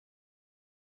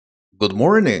Good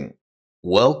morning.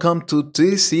 Welcome to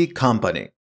TC Company.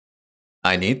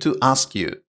 I need to ask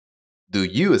you, do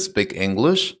you speak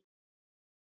English?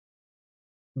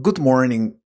 Good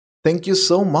morning. Thank you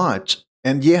so much.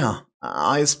 And yeah,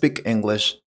 I speak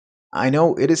English. I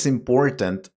know it is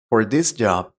important for this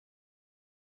job.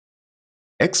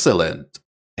 Excellent.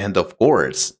 And of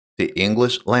course, the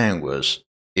English language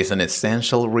is an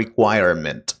essential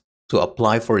requirement to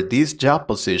apply for this job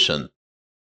position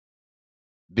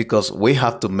because we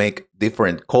have to make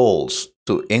different calls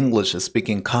to English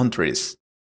speaking countries.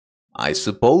 I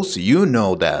suppose you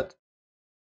know that.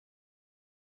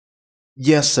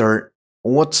 Yes, sir.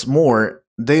 What's more,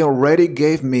 they already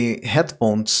gave me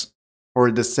headphones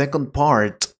for the second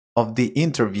part of the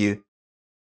interview.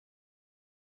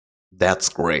 That's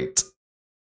great.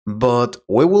 But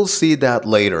we will see that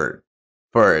later.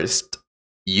 First,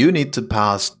 you need to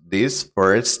pass this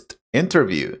first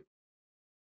interview.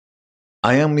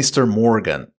 I am Mr.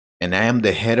 Morgan, and I am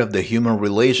the head of the Human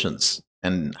Relations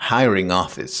and Hiring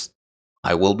Office.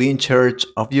 I will be in charge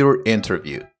of your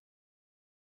interview.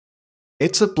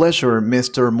 It's a pleasure,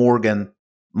 Mr. Morgan.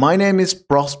 My name is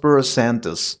Prospero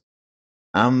Santos.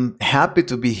 I'm happy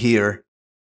to be here.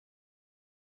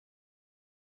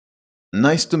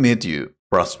 Nice to meet you,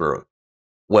 Prospero.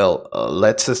 Well,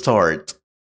 let's start.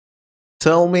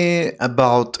 Tell me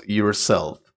about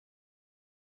yourself.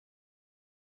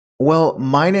 Well,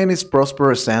 my name is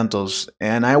Prospero Santos,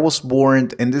 and I was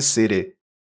born in this city.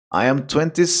 I am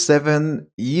 27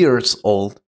 years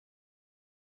old.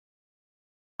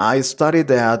 I studied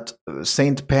at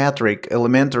St. Patrick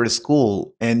Elementary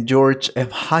School and George F.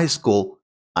 High School.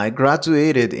 I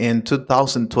graduated in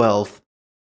 2012.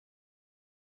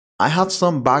 I have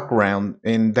some background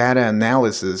in data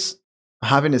analysis,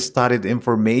 having studied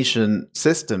information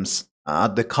systems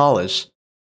at the college.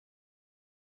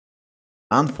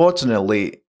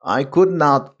 Unfortunately, I could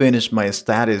not finish my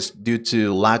studies due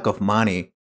to lack of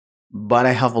money, but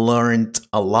I have learned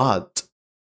a lot.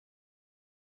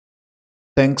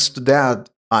 Thanks to that,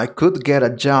 I could get a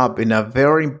job in a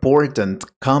very important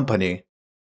company,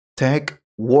 Tech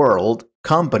World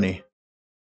Company.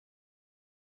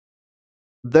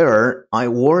 There, I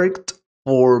worked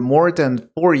for more than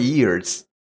 4 years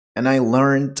and I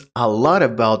learned a lot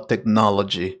about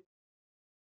technology.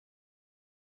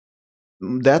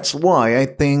 That's why I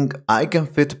think I can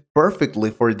fit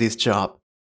perfectly for this job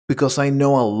because I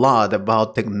know a lot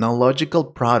about technological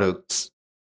products.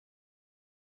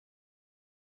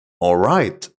 All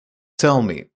right, tell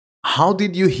me, how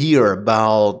did you hear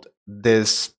about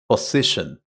this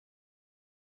position?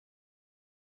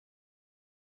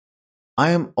 I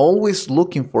am always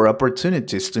looking for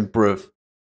opportunities to improve.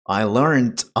 I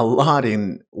learned a lot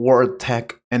in World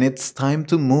Tech and it's time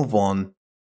to move on.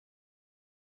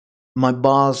 My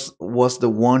boss was the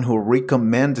one who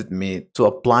recommended me to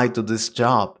apply to this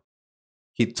job.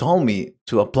 He told me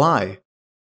to apply.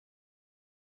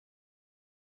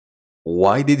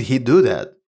 Why did he do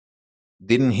that?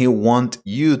 Didn't he want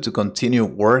you to continue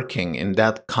working in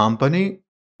that company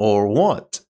or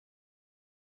what?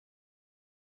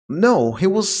 No, he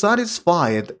was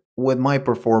satisfied with my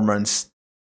performance.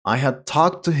 I had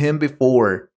talked to him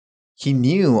before. He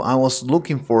knew I was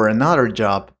looking for another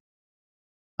job.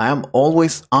 I am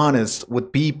always honest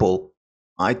with people.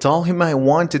 I told him I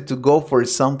wanted to go for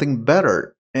something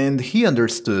better, and he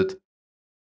understood.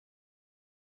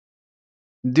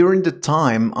 During the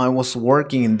time I was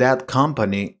working in that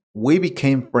company, we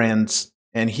became friends,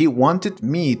 and he wanted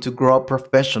me to grow up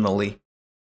professionally.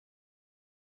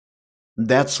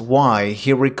 That's why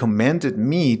he recommended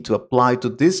me to apply to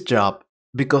this job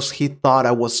because he thought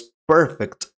I was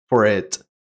perfect for it.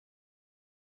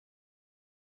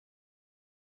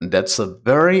 That's a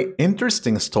very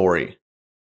interesting story.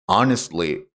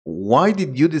 Honestly, why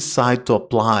did you decide to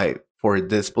apply for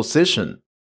this position?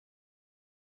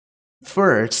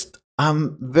 First,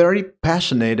 I'm very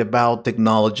passionate about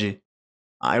technology.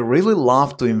 I really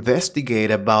love to investigate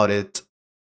about it.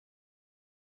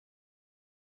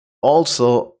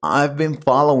 Also, I've been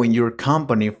following your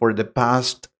company for the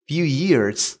past few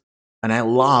years, and I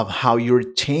love how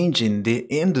you're changing the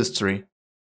industry.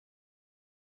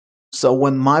 So,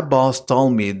 when my boss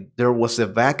told me there was a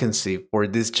vacancy for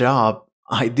this job,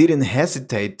 I didn't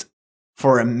hesitate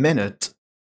for a minute.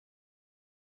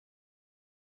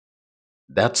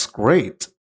 That's great.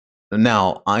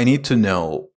 Now, I need to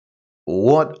know,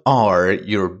 what are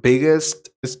your biggest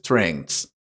strengths?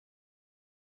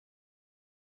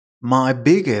 My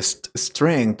biggest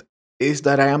strength is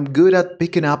that I am good at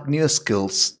picking up new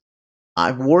skills.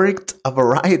 I've worked a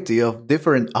variety of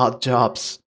different odd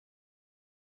jobs.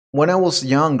 When I was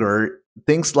younger,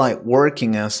 Things like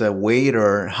working as a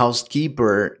waiter,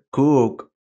 housekeeper, cook,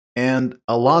 and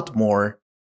a lot more.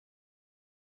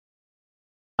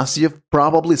 As you've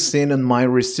probably seen in my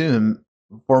resume,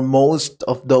 for most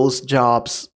of those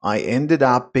jobs, I ended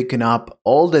up picking up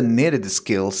all the needed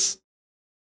skills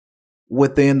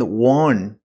within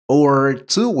 1 or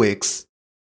 2 weeks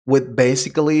with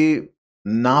basically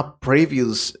not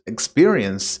previous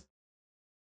experience.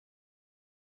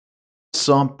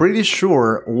 So I'm pretty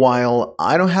sure while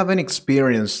I don't have any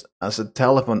experience as a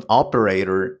telephone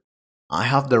operator, I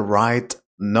have the right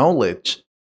knowledge.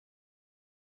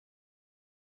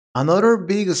 Another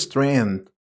big strength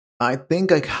I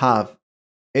think I have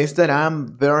is that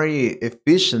I'm very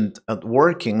efficient at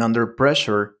working under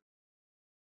pressure.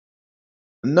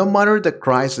 No matter the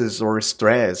crisis or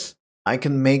stress, I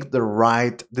can make the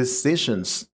right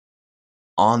decisions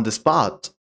on the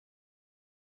spot.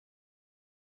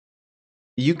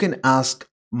 You can ask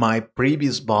my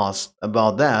previous boss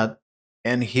about that,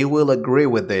 and he will agree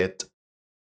with it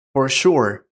for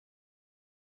sure.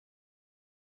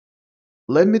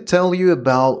 Let me tell you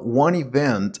about one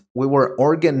event we were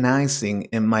organizing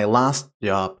in my last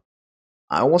job.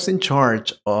 I was in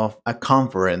charge of a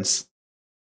conference.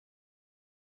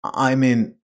 I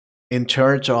mean, in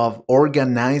charge of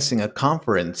organizing a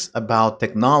conference about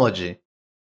technology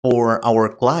for our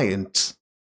clients.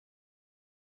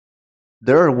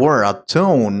 There were a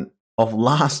ton of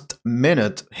last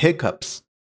minute hiccups.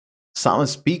 Some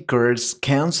speakers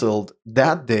canceled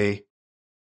that day,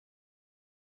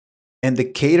 and the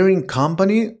catering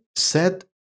company said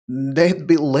they'd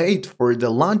be late for the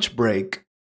lunch break.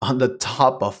 On the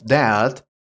top of that,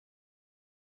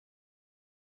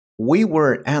 we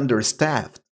were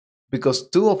understaffed because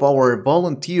two of our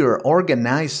volunteer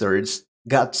organizers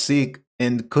got sick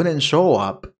and couldn't show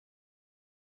up.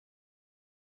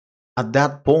 At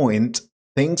that point,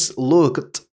 things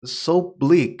looked so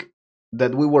bleak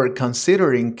that we were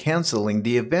considering canceling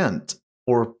the event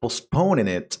or postponing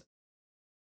it.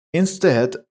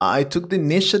 Instead, I took the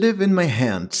initiative in my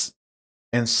hands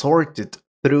and sorted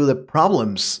through the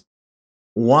problems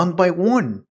one by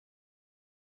one.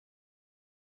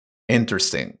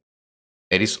 Interesting.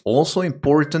 It is also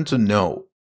important to know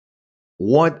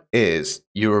what is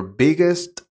your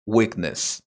biggest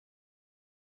weakness.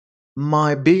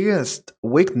 My biggest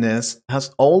weakness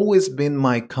has always been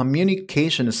my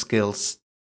communication skills.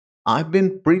 I've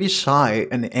been pretty shy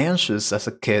and anxious as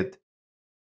a kid.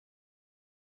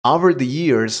 Over the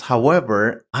years,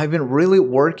 however, I've been really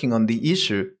working on the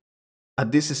issue.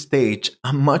 At this stage,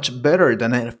 I'm much better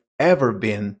than I've ever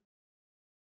been.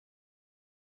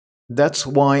 That's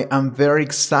why I'm very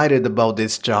excited about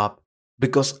this job,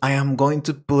 because I am going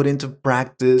to put into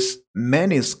practice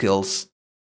many skills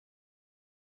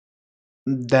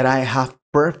that I have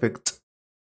perfect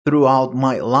throughout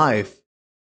my life.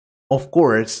 Of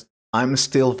course, I'm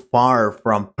still far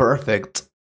from perfect,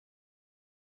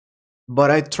 but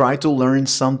I try to learn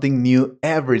something new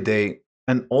every day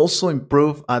and also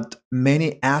improve at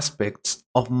many aspects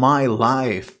of my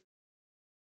life.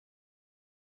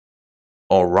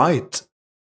 Alright,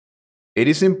 it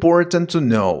is important to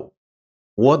know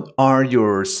what are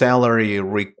your salary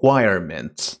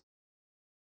requirements.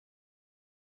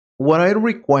 What I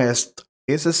request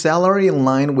is a salary in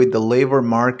line with the labor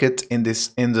market in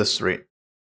this industry,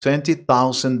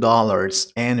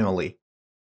 $20,000 annually.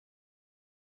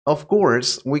 Of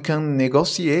course, we can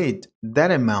negotiate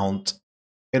that amount.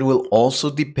 It will also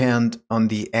depend on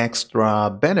the extra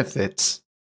benefits.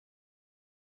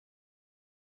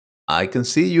 I can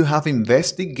see you have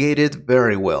investigated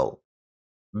very well,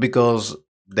 because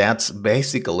that's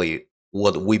basically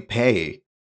what we pay.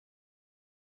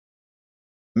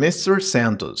 Mr.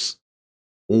 Santos,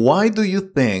 why do you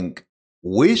think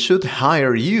we should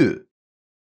hire you?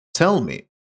 Tell me.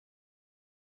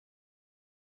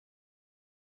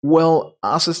 Well,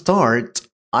 as a start,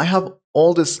 I have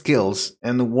all the skills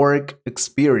and work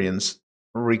experience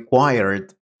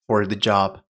required for the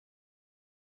job.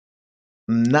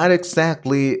 Not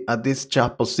exactly at this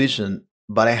job position,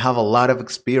 but I have a lot of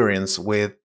experience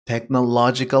with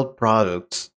technological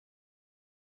products.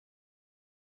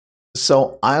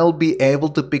 So I'll be able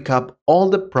to pick up all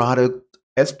the product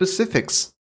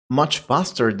specifics much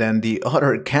faster than the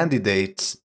other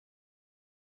candidates.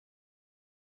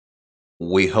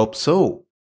 We hope so.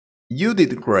 You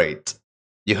did great.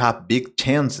 You have big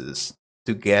chances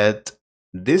to get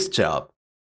this job.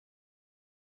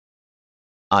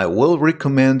 I will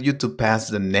recommend you to pass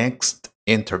the next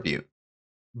interview.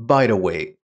 By the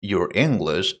way, your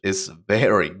English is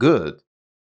very good.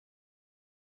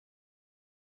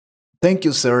 Thank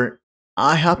you, sir.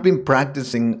 I have been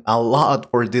practicing a lot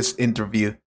for this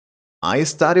interview. I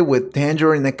studied with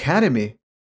Tangerine Academy.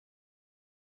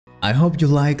 I hope you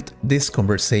liked this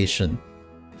conversation.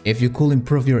 If you could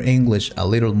improve your English a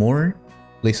little more,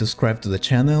 please subscribe to the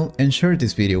channel and share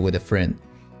this video with a friend.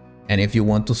 And if you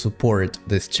want to support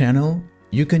this channel,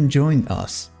 you can join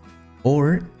us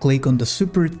or click on the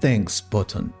Super Thanks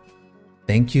button.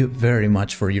 Thank you very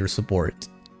much for your support.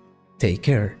 Take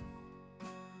care.